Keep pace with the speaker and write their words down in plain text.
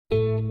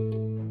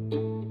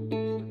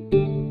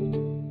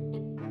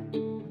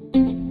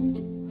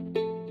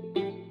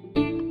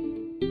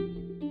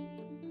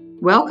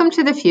Welcome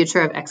to the Future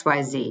of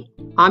XYZ.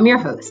 I'm your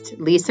host,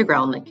 Lisa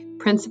Grelnick,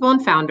 principal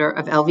and founder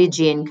of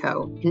LVG &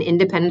 Co., an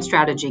independent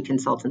strategy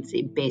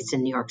consultancy based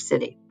in New York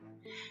City.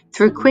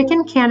 Through quick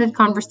and candid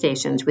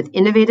conversations with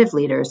innovative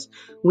leaders,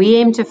 we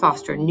aim to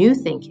foster new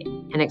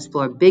thinking and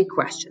explore big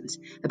questions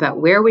about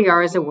where we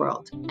are as a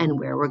world and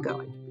where we're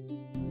going.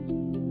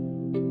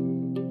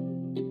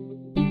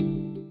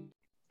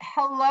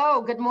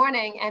 Hello, good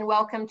morning, and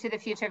welcome to the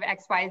Future of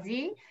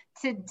XYZ.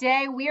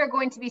 Today, we are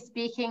going to be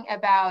speaking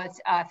about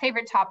a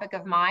favorite topic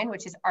of mine,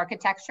 which is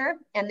architecture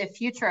and the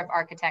future of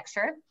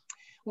architecture.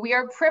 We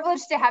are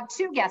privileged to have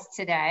two guests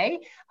today,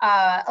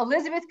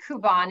 Elizabeth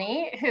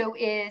Kubani, who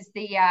is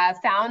the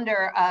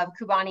founder of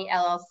Kubani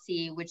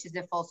LLC, which is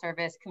a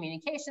full-service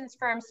communications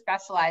firm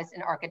specialized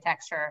in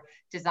architecture,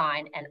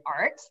 design, and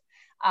art.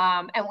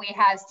 And we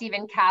have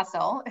Stephen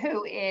Castle,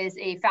 who is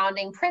a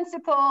founding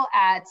principal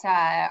at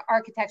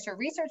Architecture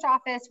Research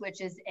Office,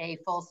 which is a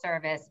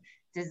full-service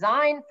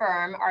design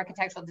firm,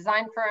 architectural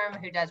design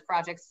firm, who does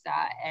projects,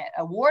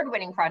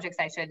 award-winning projects,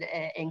 I should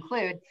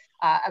include,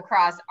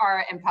 across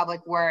art and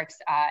public works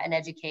and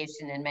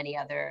education and many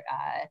other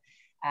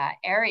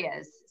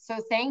areas. So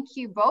thank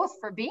you both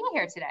for being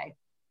here today.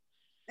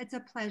 It's a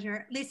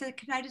pleasure. Lisa,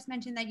 could I just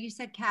mention that you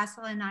said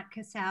Castle and not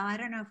Cassell? I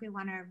don't know if we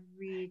want to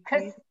read.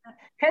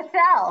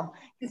 Cassell.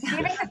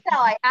 Stephen Cassell.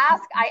 I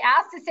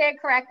asked to say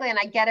it correctly and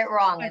I get it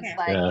wrong. Okay. It's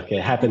like, okay,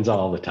 it happens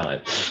all the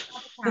time.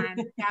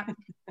 Yeah.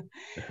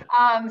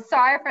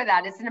 Sorry for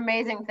that. It's an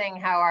amazing thing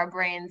how our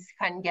brains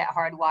can get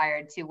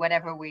hardwired to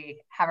whatever we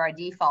have our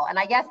default. And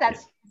I guess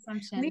that's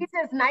leads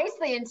us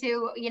nicely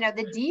into,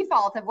 the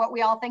default of what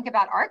we all think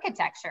about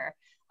architecture.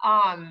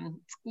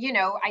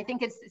 I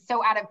think it's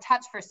so out of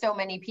touch for so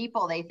many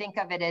people. They think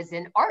of it as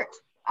an art.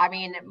 I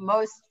mean,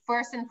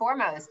 first and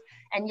foremost,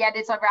 and yet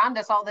it's around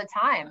us all the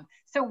time.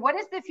 So what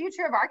is the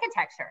future of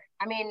architecture?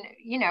 I mean,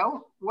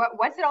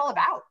 what's it all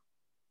about?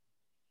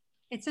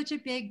 It's such a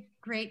big,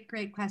 great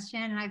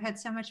question. And I've had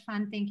so much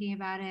fun thinking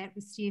about it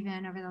with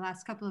Stephen over the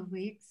last couple of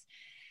weeks.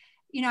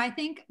 I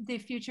think the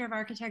future of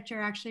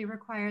architecture actually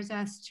requires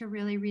us to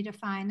really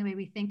redefine the way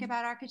we think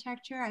about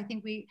architecture. I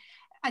think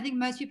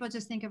most people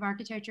just think of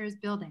architecture as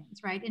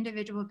buildings, right?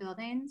 Individual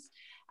buildings,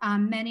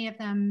 many of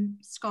them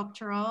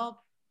sculptural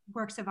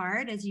works of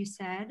art, as you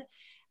said,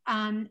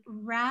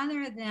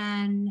 rather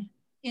than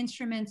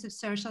instruments of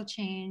social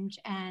change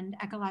and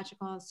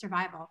ecological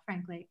survival,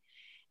 frankly.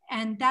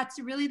 And that's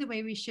really the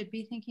way we should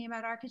be thinking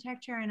about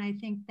architecture. And I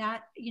think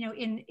that,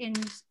 in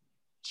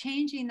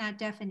changing that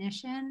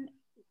definition,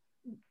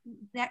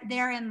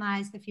 therein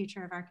lies the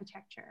future of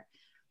architecture.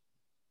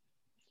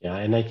 Yeah,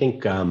 and I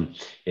think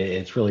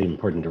it's really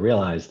important to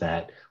realize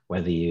that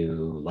whether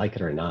you like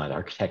it or not,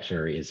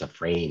 architecture is a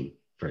frame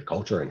for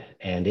culture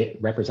and it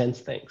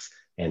represents things.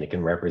 And it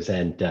can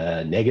represent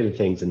negative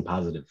things and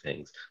positive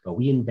things. But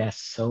we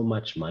invest so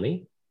much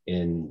money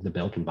in the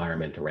built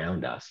environment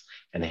around us,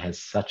 and it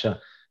has such an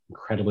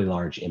incredibly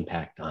large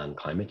impact on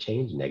climate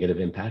change, negative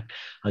impact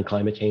on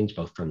climate change,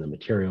 both from the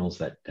materials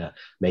that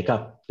make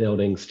up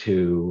buildings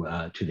to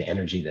the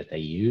energy that they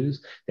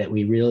use, that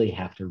we really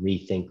have to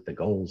rethink the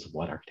goals of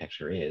what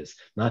architecture is,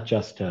 not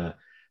just to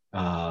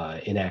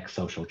enact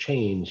social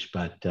change,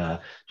 but to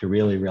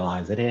really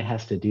realize that it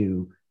has to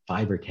do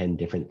 5 or 10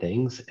 different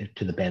things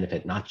to the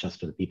benefit, not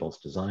just of the people it's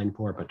designed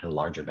for, but to the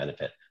larger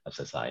benefit of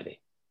society.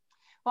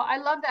 Well, I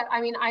love that. I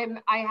mean,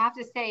 I have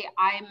to say,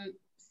 I'm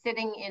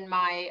sitting in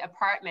my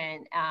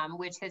apartment,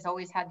 which has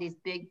always had these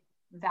big,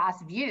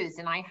 vast views.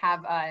 And I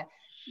have a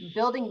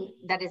building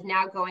that is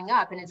now going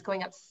up, and it's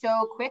going up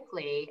so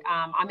quickly.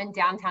 I'm in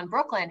downtown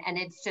Brooklyn, and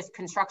it's just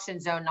construction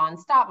zone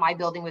nonstop. My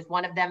building was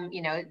one of them,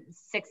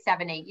 6,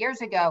 7, 8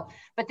 years ago.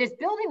 But this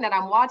building that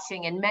I'm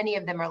watching, and many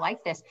of them are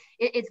like this,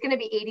 it's going to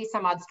be 80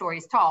 some odd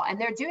stories tall. And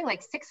they're doing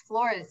like 6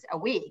 floors a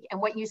week. And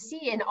what you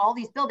see in all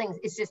these buildings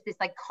is just this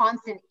like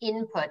constant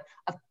input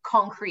of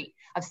concrete,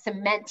 of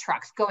cement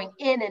trucks going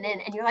in.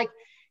 And you're like,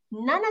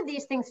 none of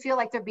these things feel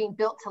like they're being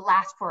built to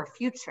last for a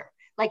future.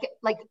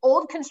 Like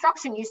old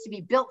construction used to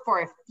be built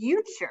for a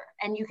future,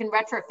 and you can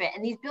retrofit.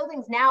 And these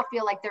buildings now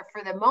feel like they're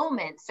for the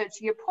moment. So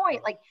to your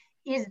point, like,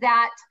 is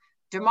that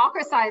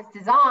democratized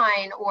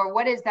design, or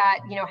what is that?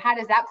 How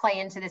does that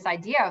play into this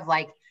idea of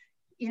like,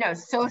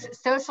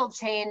 social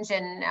change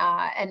and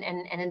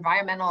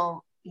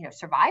environmental,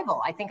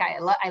 survival? I think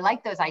I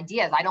like those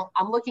ideas.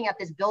 I'm looking at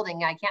this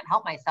building, and I can't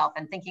help myself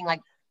and thinking like,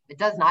 it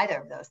does neither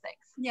of those things.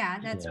 Yeah,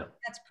 that's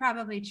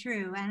probably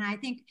true. And I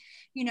think,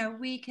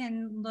 we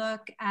can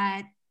look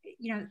at,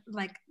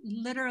 like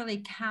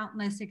literally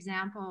countless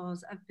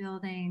examples of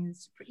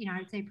buildings, I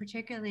would say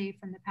particularly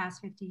from the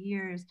past 50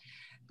 years,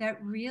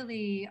 that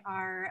really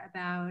are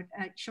about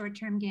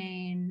short-term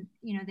gain.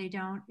 They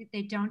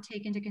don't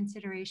take into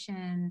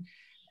consideration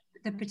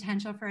the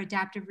potential for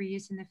adaptive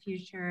reuse in the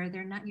future.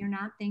 You're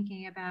not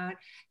thinking about,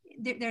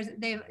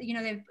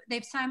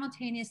 they've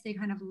simultaneously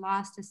kind of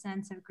lost a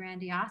sense of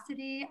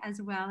grandiosity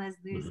as well as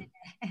losing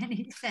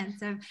any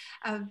sense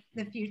of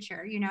the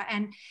future,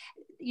 and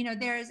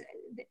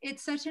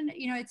it's such an,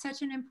 it's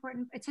such an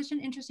important, it's such an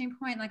interesting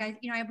point. Like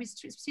I was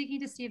speaking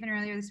to Stephen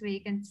earlier this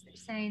week and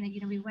saying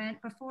that, we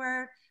went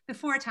before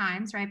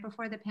times, right?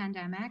 Before the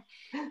pandemic,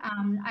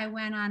 I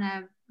went on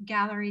a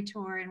gallery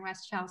tour in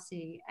West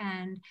Chelsea,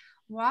 and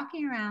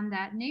walking around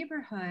that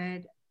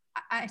neighborhood,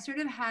 I sort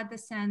of had the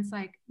sense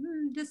like,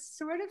 this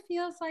sort of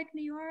feels like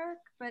New York,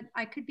 but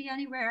I could be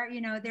anywhere.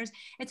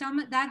 It's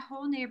almost, that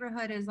whole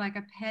neighborhood is like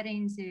a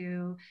petting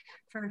zoo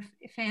for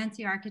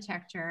fancy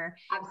architecture.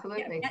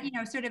 Absolutely.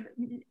 Sort of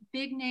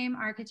big name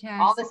architects.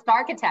 All the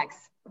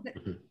architects.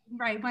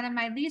 Right. One of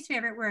my least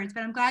favorite words,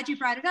 but I'm glad you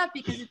brought it up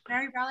because it's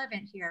very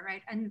relevant here,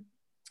 right? And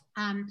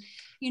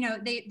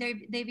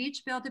they've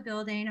each built a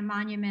building, a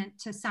monument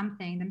to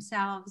something,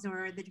 themselves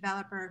or the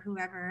developer,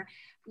 whoever.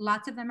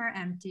 Lots of them are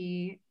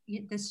empty.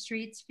 The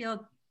streets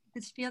feel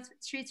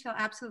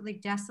absolutely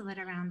desolate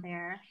around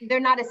there. They're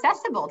not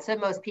accessible to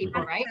most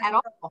people, right? At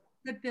all.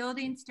 The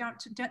buildings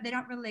they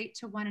don't relate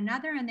to one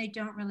another, and they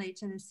don't relate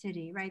to the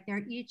city, right?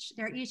 They're each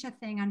a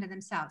thing unto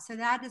themselves. So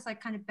that is like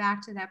kind of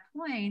back to that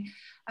point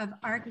of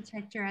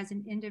architecture as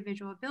an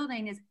individual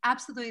building is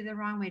absolutely the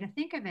wrong way to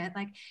think of it.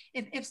 Like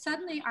if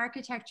suddenly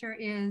architecture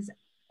is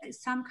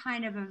some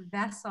kind of a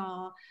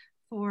vessel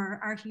for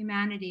our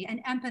humanity,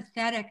 an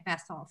empathetic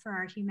vessel for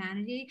our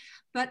humanity,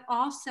 but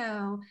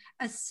also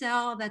a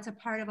cell that's a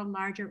part of a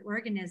larger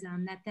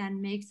organism that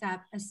then makes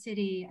up a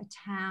city, a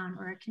town,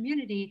 or a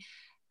community.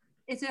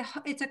 It's a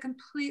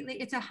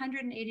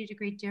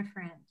 180-degree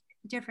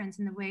difference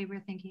in the way we're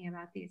thinking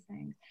about these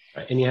things.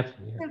 Right. And it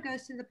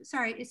goes to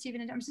sorry,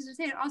 Stephen, I'm just going to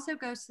say, it also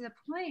goes to the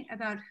point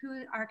about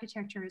who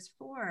architecture is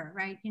for,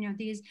 right?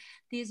 These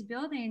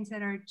buildings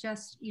that are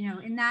just,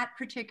 in that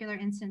particular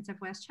instance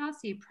of West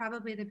Chelsea,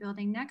 probably the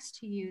building next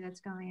to you that's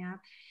going up,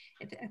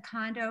 a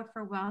condo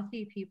for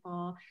wealthy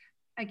people.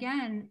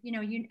 Again,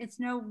 it's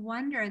no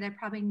wonder that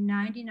probably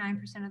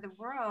 99% of the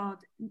world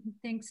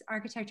thinks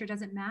architecture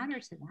doesn't matter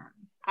to them.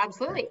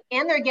 Absolutely,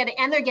 and they're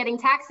getting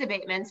tax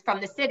abatements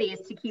from the cities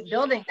to keep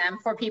building them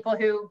for people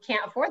who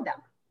can't afford them.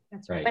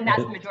 That's right. But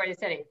that's the majority of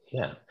the city.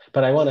 Yeah,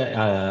 but I want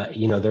to,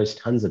 there's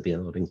tons of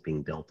buildings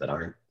being built that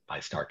aren't by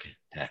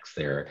architects.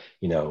 There,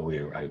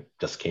 I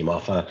just came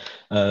off a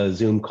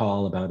Zoom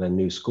call about a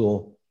new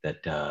school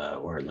that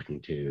we're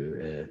looking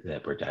to,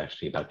 that we're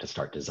actually about to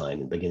start design in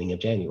the beginning of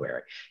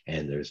January.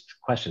 And there's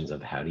questions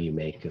of how do you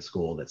make a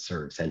school that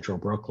serves Central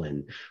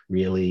Brooklyn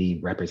really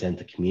represent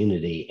the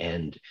community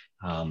and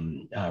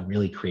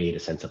really create a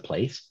sense of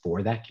place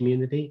for that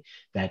community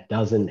that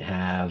doesn't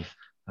have,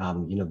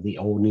 the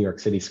old New York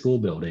City school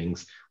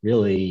buildings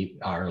really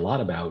are a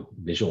lot about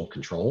visual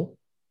control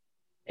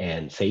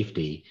and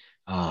safety,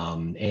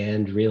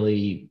 and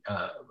really,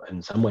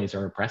 in some ways,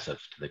 are oppressive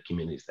to the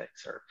communities they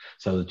serve.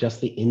 So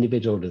just the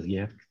individual, you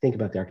have to think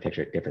about the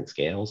architecture at different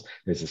scales.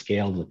 There's a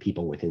scale of the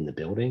people within the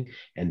building,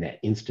 and that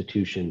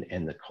institution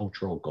and the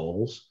cultural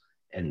goals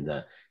and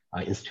the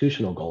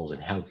institutional goals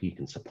and how you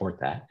can support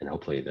that, and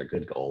hopefully they're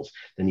good goals.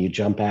 Then you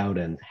jump out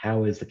and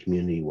how is the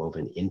community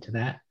woven into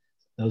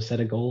those set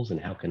of goals, and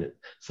how can it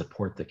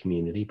support the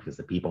community, because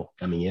the people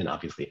coming in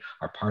obviously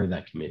are part of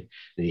that community.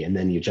 And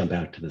then you jump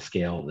out to the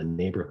scale of the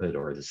neighborhood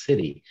or the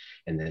city,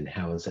 and then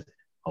how is it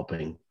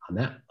helping on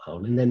that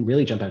level? And then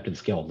really jump out to the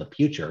scale of the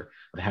future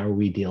of how are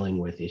we dealing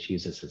with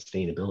issues of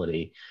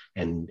sustainability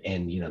and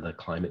the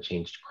climate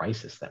change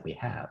crisis that we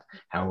have.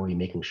 How are we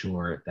making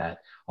sure that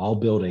all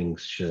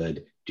buildings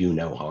should do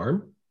no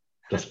harm,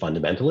 just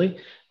fundamentally,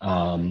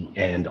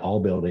 and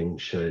all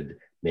buildings should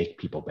make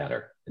people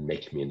better and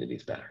make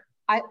communities better.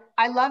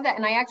 I love that.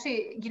 And I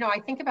actually,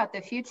 I think about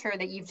the future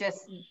that you've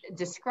just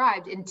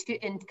described in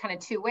kind of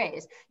two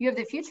ways. You have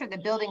the future of the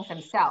buildings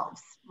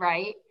themselves,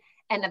 right?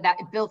 And of that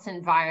built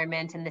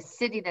environment and the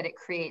city that it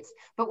creates.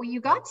 But what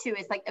you got to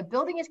is like a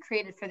building is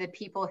created for the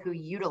people who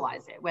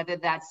utilize it, whether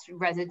that's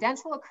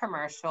residential or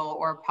commercial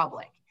or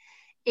public.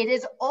 It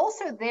is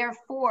also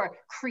therefore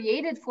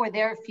created for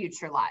their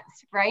future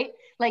lives, right?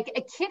 Like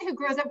a kid who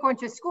grows up going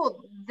to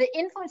school, the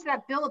influence of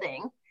that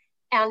building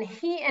and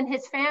he and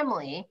his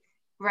family,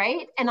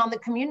 right? And on the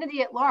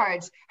community at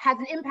large has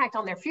an impact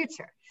on their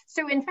future.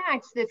 So in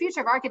fact, the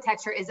future of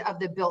architecture is of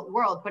the built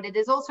world, but it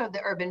is also of the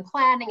urban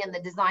planning and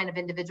the design of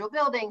individual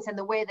buildings and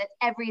the way that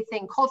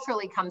everything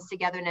culturally comes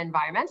together and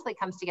environmentally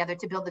comes together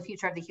to build the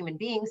future of the human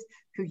beings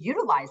who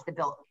utilize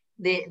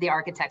the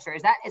architecture.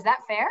 Is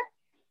that fair?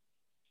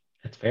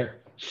 That's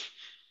fair.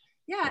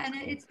 Yeah, and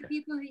it's the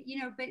people,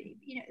 but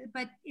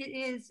it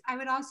is, I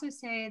would also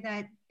say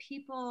that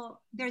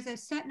there's a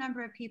set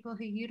number of people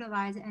who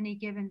utilize any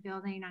given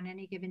building on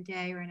any given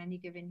day or in any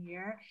given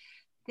year.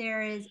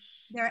 There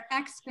are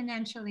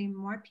exponentially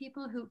more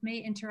people who may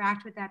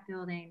interact with that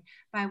building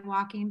by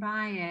walking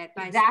by it,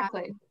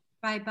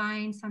 by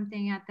buying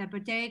something at the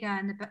bodega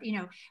and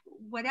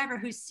whatever,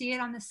 who see it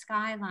on the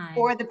skyline.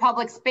 Or the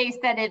public space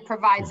that it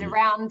provides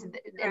around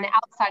and the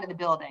outside of the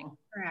building.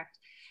 Correct.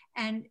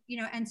 And,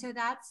 and so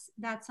that's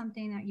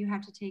something that you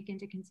have to take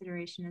into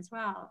consideration as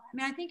well. I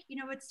mean, I think,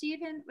 what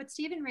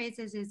Stephen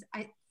raises is,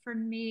 for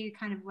me,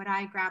 kind of what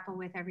I grapple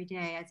with every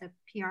day as a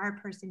PR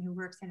person who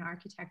works in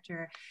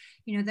architecture,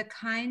 the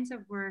kinds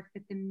of work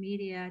that the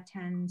media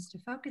tends to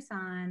focus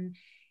on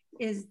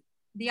is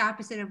the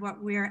opposite of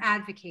what we're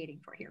advocating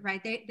for here,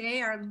 right?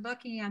 They are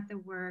looking at the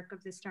work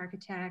of the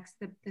architects,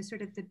 the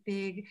sort of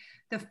the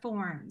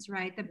forms,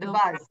 right? The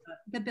buzz.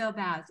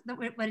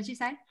 What did you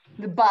say?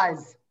 The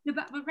buzz.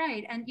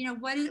 Right. And,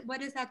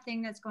 what is that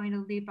thing that's going to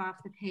leap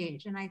off the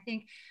page? And I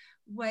think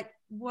what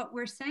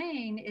we're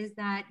saying is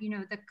that,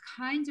 the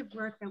kinds of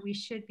work that we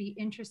should be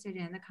interested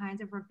in, the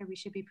kinds of work that we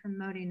should be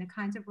promoting, the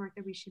kinds of work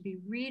that we should be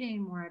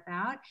reading more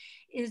about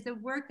is the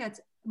work that's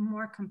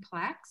more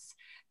complex,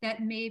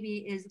 that maybe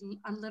is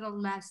a little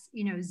less,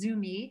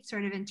 zoomy,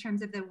 sort of in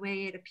terms of the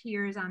way it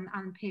appears on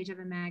the page of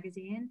a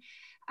magazine.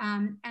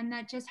 And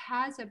that just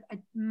has a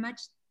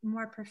much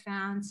more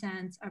profound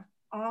sense of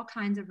all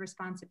kinds of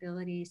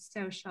responsibilities,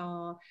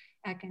 social,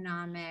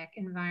 economic,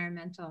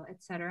 environmental,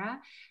 et cetera.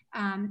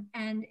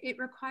 And it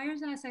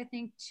requires us, I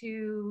think,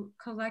 to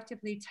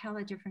collectively tell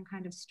a different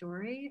kind of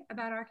story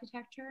about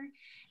architecture,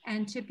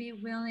 and to be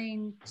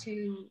willing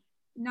to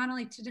not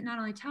only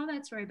tell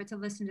that story, but to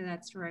listen to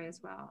that story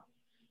as well.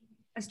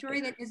 A story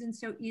that isn't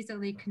so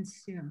easily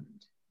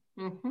consumed.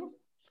 Mm-hmm.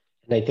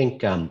 And I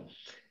think,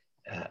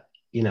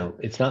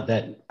 it's not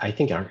that I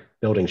think our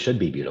buildings should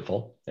be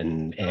beautiful,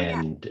 and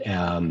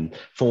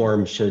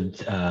form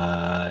should,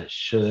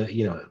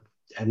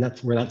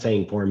 and we're not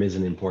saying form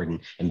isn't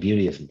important and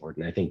beauty is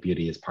important. I think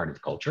beauty is part of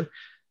the culture,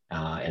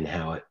 and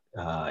how it,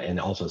 and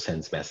also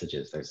sends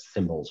messages. There's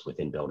symbols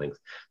within buildings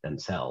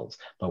themselves,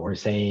 but we're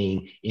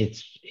saying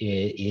it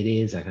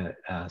is a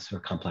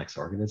sort of complex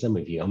organism.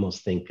 If you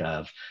almost think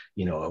of,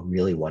 a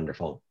really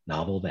wonderful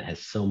novel that has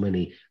so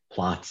many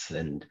plots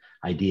and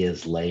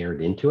ideas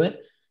layered into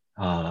it,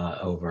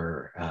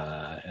 over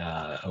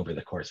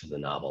the course of the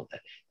novel,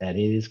 that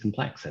it is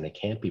complex and it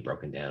can't be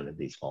broken down into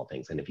these small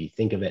things. And if you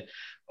think of it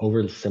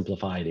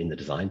oversimplified in the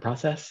design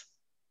process,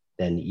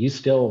 then you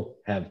still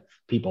have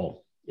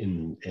people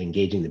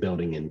engaging the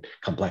building in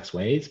complex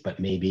ways, but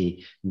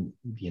maybe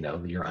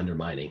you're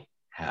undermining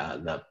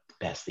the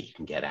best that you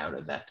can get out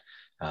of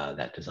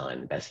that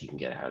design, the best you can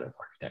get out of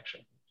architecture.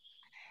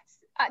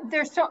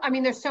 There's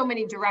so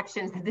many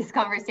directions that this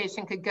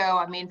conversation could go.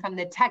 I mean, from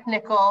the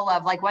technical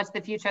of like, what's the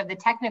future of the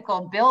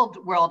technical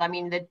build world? I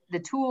mean, the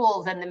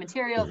tools and the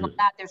materials Mm-hmm. of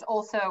that. There's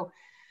also,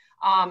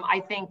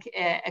 I think,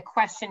 a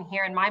question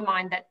here in my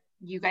mind that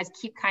you guys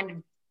keep kind of,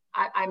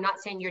 I'm not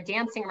saying you're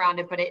dancing around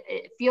it, but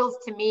it feels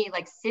to me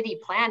like city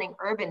planning,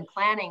 urban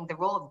planning, the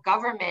role of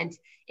government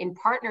in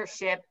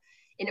partnership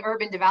in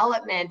urban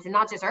development, and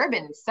not just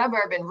urban,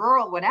 suburban,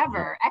 rural,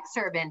 whatever,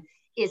 exurban,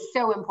 is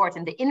so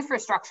important. The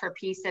infrastructure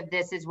piece of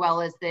this, as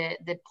well as the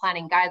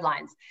planning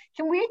guidelines.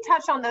 Can we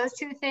touch on those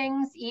two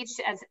things each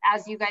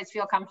as you guys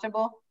feel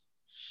comfortable?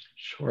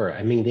 Sure.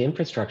 I mean, the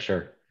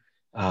infrastructure,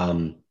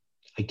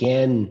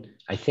 again,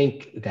 I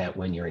think that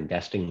when you're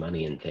investing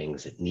money in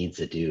things, it needs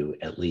to do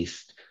at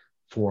least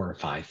 4 or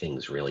 5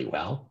 things really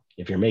well.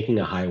 If you're making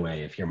a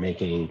highway, if you're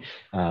making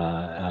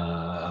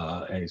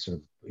a sort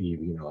of,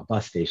 a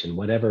bus station,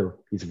 whatever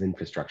piece of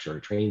infrastructure,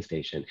 a train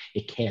station,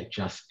 it can't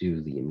just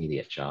do the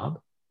immediate job,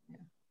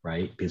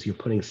 right? Because you're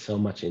putting so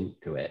much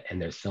into it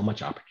and there's so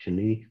much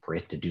opportunity for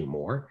it to do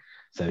more.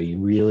 So you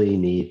really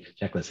need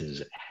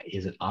checklists.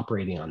 Is it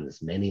operating on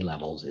as many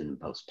levels in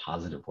the most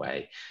positive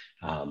way,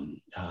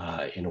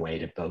 in a way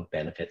to both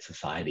benefit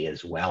society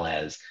as well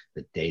as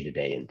the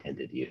day-to-day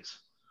intended use?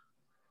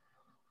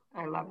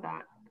 I love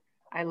that.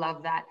 I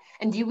love that.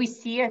 And do we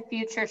see a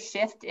future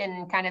shift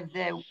in kind of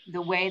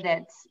the way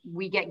that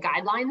we get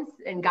guidelines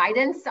and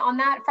guidance on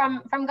that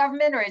from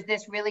government, or is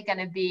this really going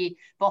to be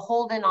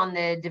beholden on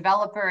the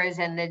developers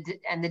and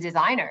the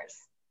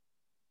designers?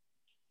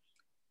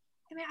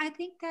 I mean, I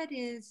think that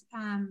is,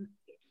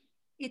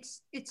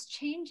 it's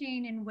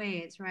changing in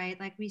ways, right?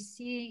 Like we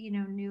see,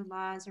 new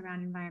laws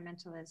around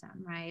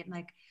environmentalism, right?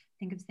 Like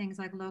think of things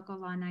like Local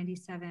Law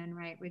 97,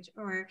 right?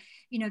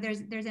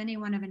 There's any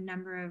one of a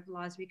number of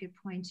laws we could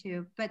point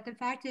to. But the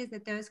fact is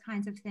that those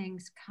kinds of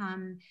things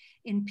come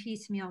in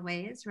piecemeal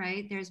ways,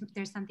 right? There's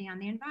something on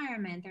the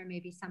environment, there may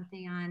be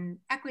something on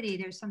equity,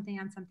 there's something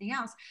on something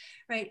else,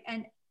 right?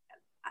 And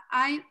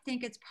I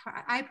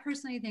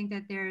personally think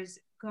that there's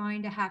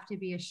going to have to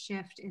be a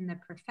shift in the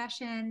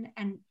profession,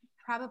 and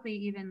probably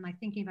even like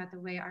thinking about the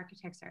way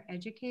architects are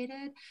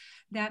educated,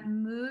 that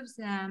moves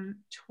them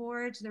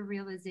towards the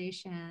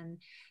realization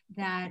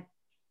that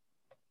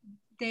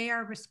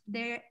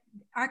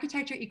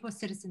architecture equals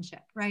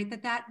citizenship, right?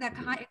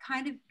 That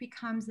kind of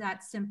becomes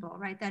that simple,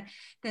 right? That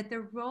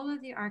the role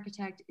of the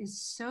architect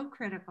is so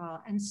critical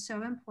and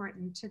so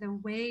important to the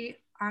way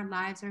our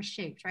lives are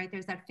shaped, right?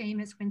 There's that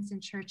famous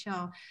Winston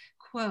Churchill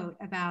quote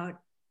about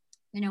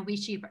we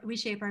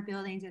shape our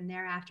buildings and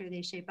thereafter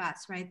they shape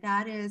us, right?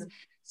 That is,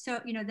 so,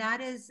 that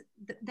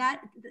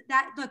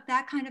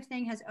kind of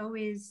thing has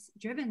always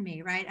driven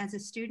me, right? As a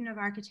student of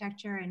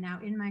architecture and now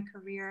in my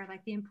career,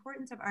 like the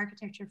importance of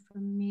architecture for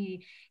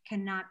me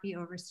cannot be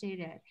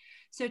overstated.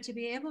 So to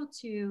be able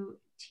to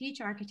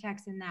teach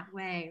architects in that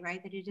way,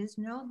 right? That it is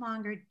no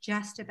longer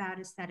just about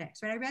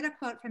aesthetics, right? I read a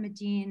quote from a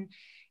dean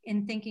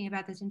in thinking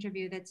about this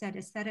interview that said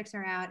aesthetics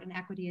are out and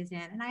equity is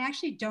in. And I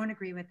actually don't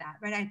agree with that,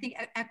 right? I think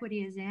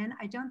equity is in.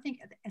 I don't think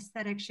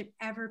aesthetics should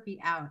ever be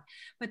out.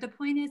 But the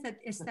point is that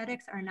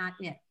aesthetics are not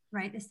it,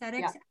 right?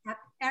 Aesthetics,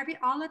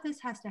 all of this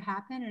has to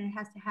happen, and it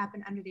has to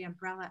happen under the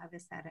umbrella of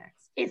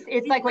aesthetics.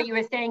 It's like what you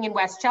were saying in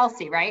West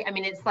Chelsea, right? I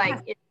mean, it's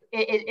like,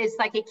 it's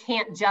like it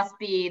can't just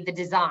be the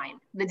design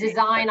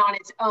on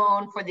its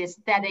own for the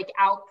aesthetic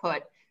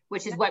output,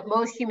 which is what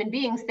most human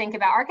beings think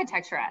about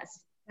architecture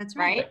as. That's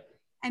right?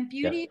 And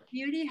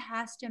beauty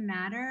has to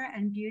matter,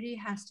 and beauty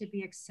has to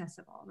be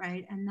accessible,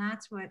 right? And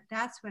that's what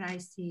I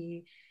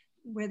see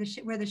where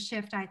the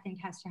shift, I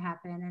think, has to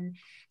happen. And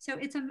so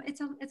it's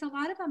a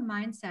lot of a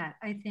mindset,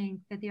 I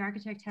think, that the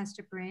architect has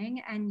to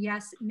bring. And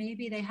yes,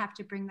 maybe they have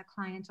to bring the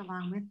client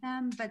along with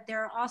them, but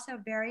there are also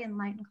very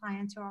enlightened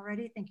clients who are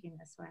already thinking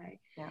this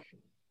way.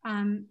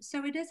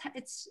 So it is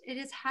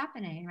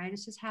happening, right?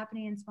 It's just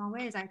happening in small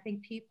ways. I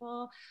think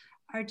people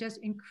are just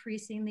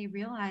increasingly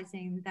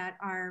realizing that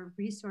our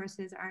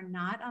resources are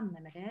not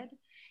unlimited,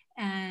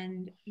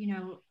 and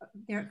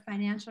their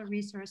financial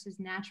resources,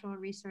 natural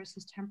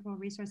resources, temporal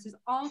resources,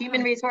 all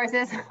human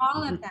resources,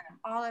 all of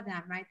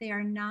them, right? They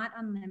are not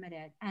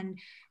unlimited, and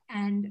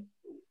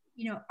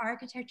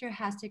architecture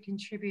has to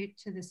contribute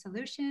to the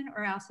solution,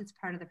 or else it's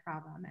part of the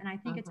problem. And I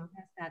think it's just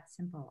that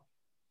simple.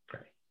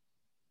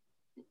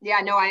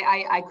 Yeah, no,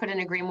 I couldn't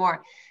agree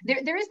more.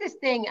 There is this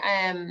thing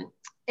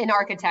in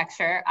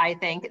architecture, I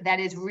think, that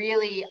is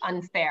really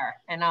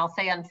unfair, and I'll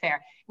say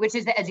unfair, which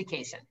is the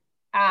education.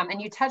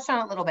 And you touched on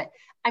it a little bit.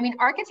 I mean,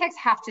 architects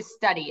have to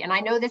study, and I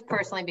know this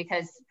personally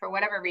because for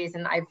whatever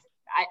reason, I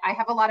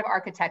have a lot of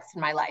architects in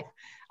my life.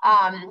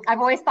 I've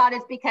always thought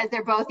it's because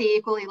they're both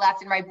equally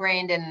left and right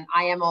brained, and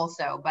I am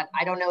also, but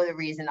I don't know the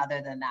reason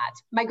other than that.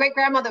 My great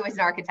grandmother was an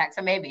architect,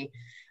 so maybe.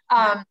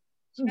 But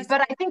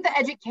I think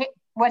the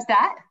what's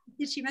that?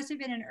 She must have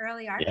been an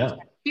early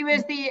architect.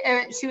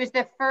 Yeah. She was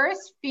the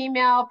first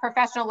female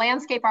professional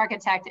landscape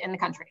architect in the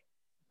country.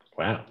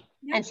 Wow.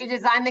 And she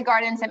designed the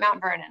gardens at Mount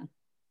Vernon.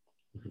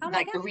 Oh,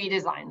 like the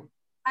redesign.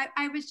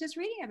 I was just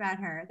reading about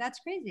her. That's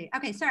crazy.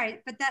 Okay, sorry,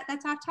 but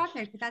that's off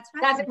topic. But that's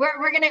fine.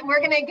 We're gonna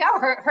go.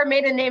 Her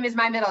maiden name is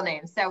my middle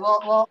name, so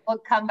we'll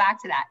come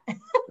back to that.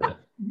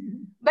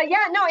 But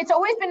yeah, no, it's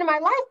always been in my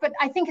life. But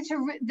I think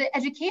the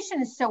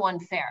education is so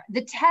unfair.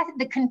 The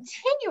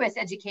continuous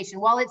education,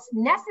 while it's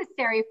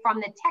necessary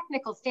from the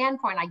technical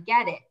standpoint, I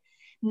get it.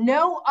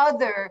 No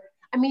other.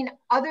 I mean,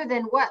 other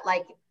than what,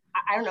 like,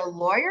 I don't know,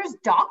 lawyers,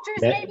 doctors,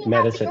 maybe?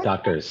 Medicine,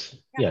 doctors.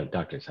 Yeah,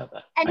 doctors have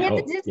that. And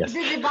yet the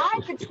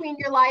divide between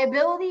your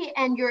liability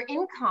and your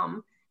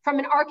income from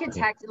an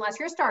architect, unless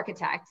you're a star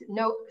architect,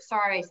 no,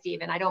 sorry,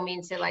 Stephen, I don't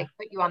mean to like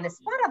put you on the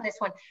spot on this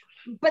one,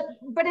 but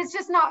it's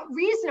just not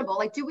reasonable.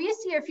 Like, do we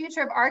see a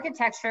future of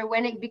architecture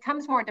when it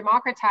becomes more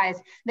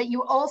democratized, that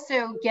you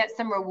also get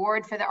some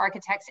reward for the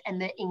architects and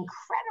the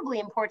incredibly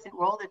important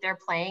role that they're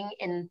playing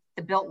in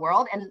the built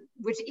world, and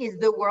which is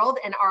the world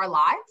and our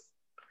lives?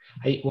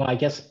 I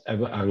guess I'm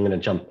going to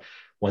jump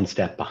one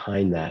step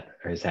behind that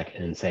for a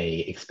second and say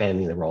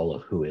expanding the role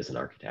of who is an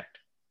architect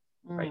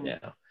right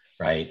now,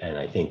 right? And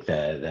I think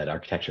that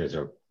architecture is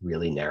a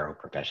really narrow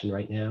profession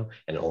right now.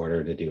 In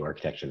order to do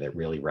architecture that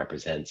really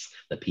represents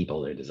the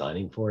people they're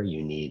designing for,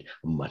 you need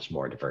a much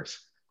more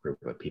diverse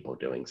group of people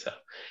doing so.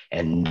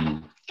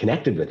 And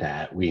connected with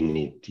that, we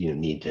need to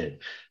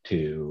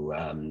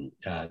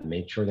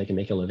make sure they can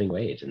make a living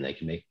wage and they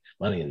can make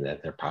money and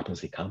that they're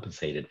properly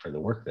compensated for the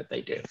work that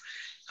they do.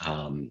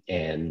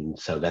 And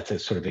so that's a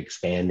sort of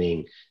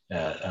expanding,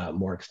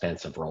 more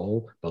expansive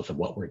role, both of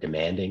what we're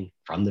demanding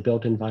from the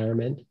built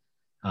environment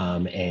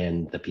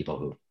and the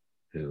people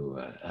who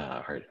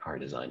are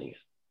designing it.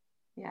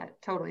 Yeah,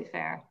 totally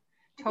fair.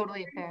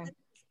 Totally fair.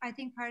 I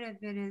think part of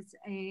it is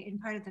in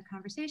part of the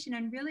conversation,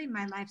 and really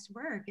my life's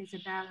work is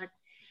about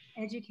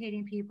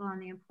educating people on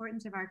the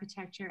importance of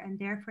architecture and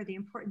therefore the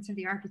importance of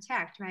the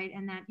architect, right?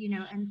 And that,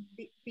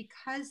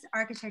 because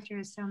architecture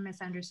is so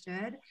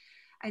misunderstood,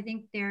 I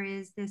think there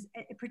is this,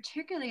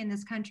 particularly in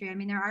this country, I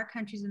mean, there are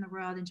countries in the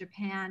world, and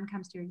Japan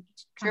comes to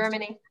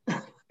Germany,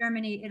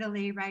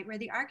 Italy, right, where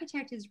the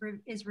architect is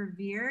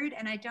revered.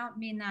 And I don't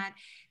mean that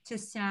to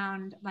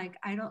sound like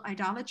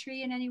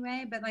idolatry in any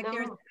way, but like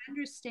there's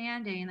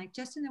understanding, like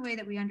just in the way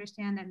that we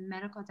understand that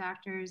medical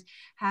doctors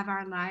have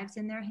our lives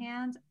in their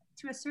hands,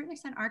 to a certain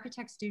extent,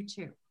 architects do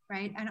too,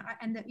 right?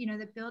 And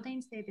the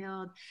buildings they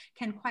build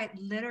can quite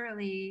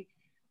literally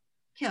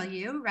kill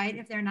you, right,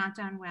 if they're not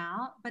done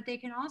well, but they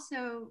can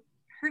also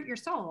hurt your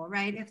soul,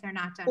 right, if they're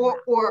not done well.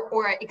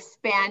 Or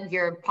expand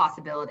your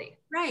possibility.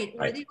 Right,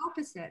 or the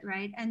opposite,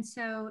 right? And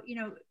so,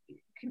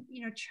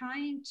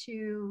 trying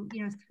to,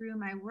 through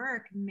my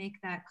work,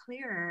 make that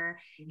clearer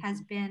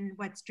has been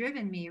what's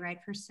driven me, right,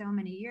 for so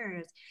many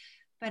years.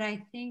 But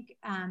I think,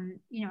 I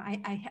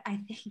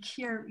think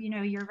you're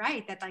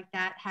right that like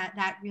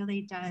that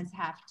really does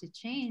have to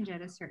change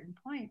at a certain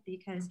point,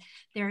 because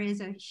there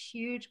is a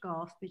huge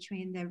gulf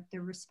between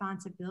the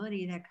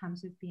responsibility that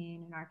comes with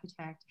being an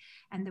architect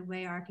and the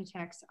way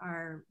architects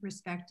are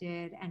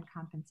respected and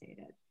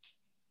compensated.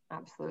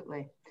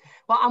 Absolutely.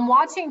 Well, I'm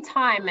watching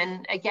time,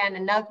 and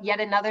again, yet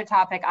another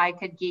topic I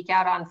could geek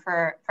out on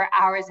for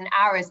hours and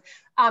hours.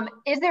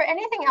 Is there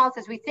anything else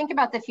as we think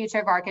about the future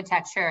of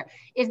architecture?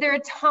 Is there a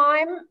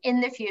time in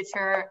the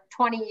future,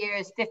 20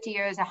 years, 50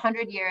 years,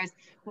 100 years,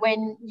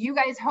 when you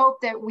guys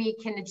hope that we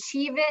can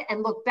achieve it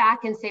and look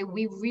back and say,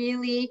 we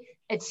really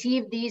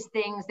achieved these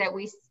things that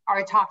we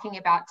are talking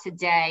about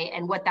today,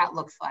 and what that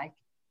looks like?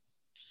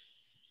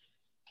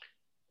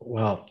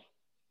 Well,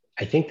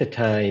 I think the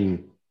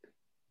time,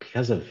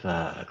 because of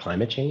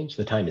climate change,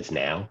 the time is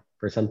now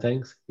for some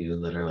things. You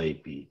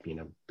literally,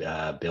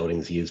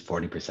 buildings use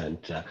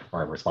 40%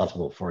 or are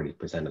responsible for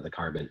 40% of the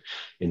carbon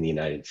in the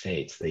United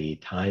States. The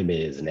time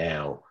is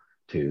now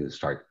to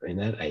start doing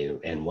that.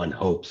 And one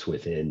hopes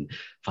within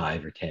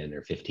 5 or 10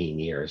 or 15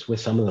 years, with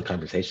some of the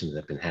conversations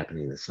that have been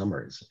happening this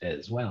summer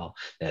as well,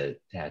 that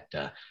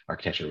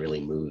architecture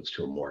really moves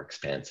to a more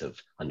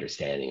expansive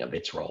understanding of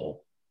its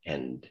role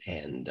and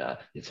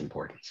its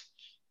importance.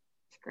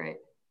 That's great.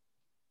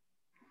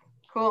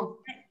 Cool.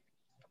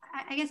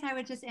 I guess I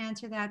would just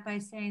answer that by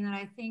saying that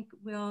I think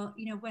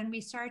when we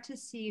start to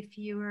see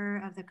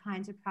fewer of the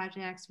kinds of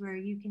projects where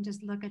you can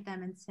just look at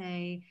them and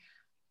say,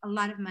 a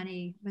lot of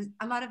money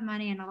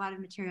and a lot of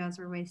materials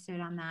were wasted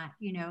on that,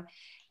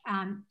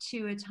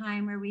 to a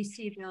time where we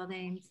see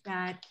buildings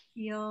that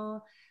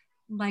feel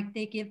like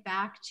they give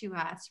back to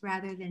us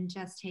rather than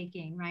just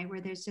taking, right?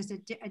 Where there's just a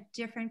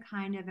different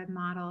kind of a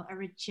model, a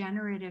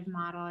regenerative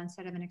model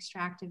instead of an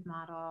extractive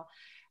model.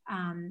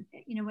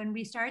 When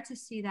we start to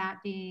see that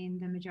being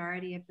the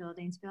majority of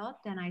buildings built,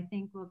 then I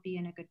think we'll be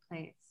in a good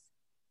place.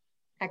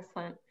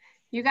 Excellent.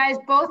 You guys,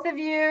 both of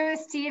you,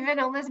 Stephen,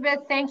 Elizabeth,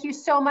 thank you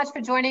so much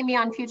for joining me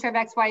on Future of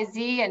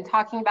XYZ and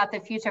talking about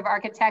the future of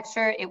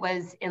architecture. It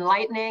was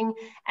enlightening,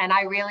 and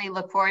I really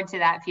look forward to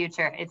that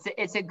future.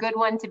 It's a good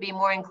one to be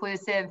more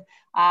inclusive,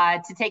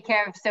 to take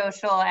care of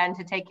social and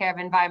to take care of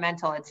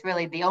environmental. It's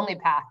really the only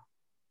path.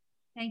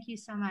 Thank you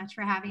so much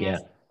for having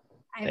us.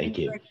 Thank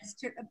you.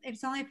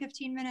 It's only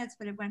 15 minutes,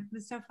 but it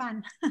was so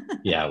fun.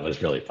 Yeah, it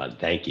was really fun.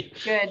 Thank you.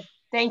 Good.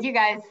 Thank you,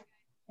 guys.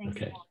 Thanks.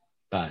 Okay.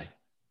 Bye.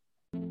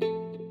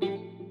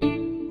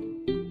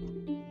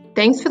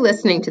 Thanks for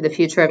listening to the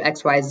Future of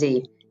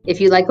XYZ.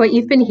 If you like what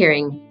you've been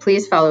hearing,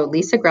 please follow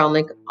Lisa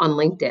Grelnick on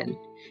LinkedIn.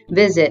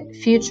 Visit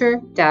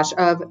future-of.xyz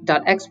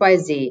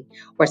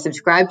or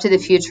subscribe to the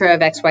Future of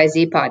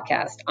XYZ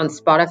podcast on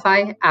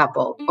Spotify,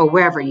 Apple, or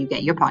wherever you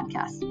get your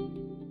podcasts.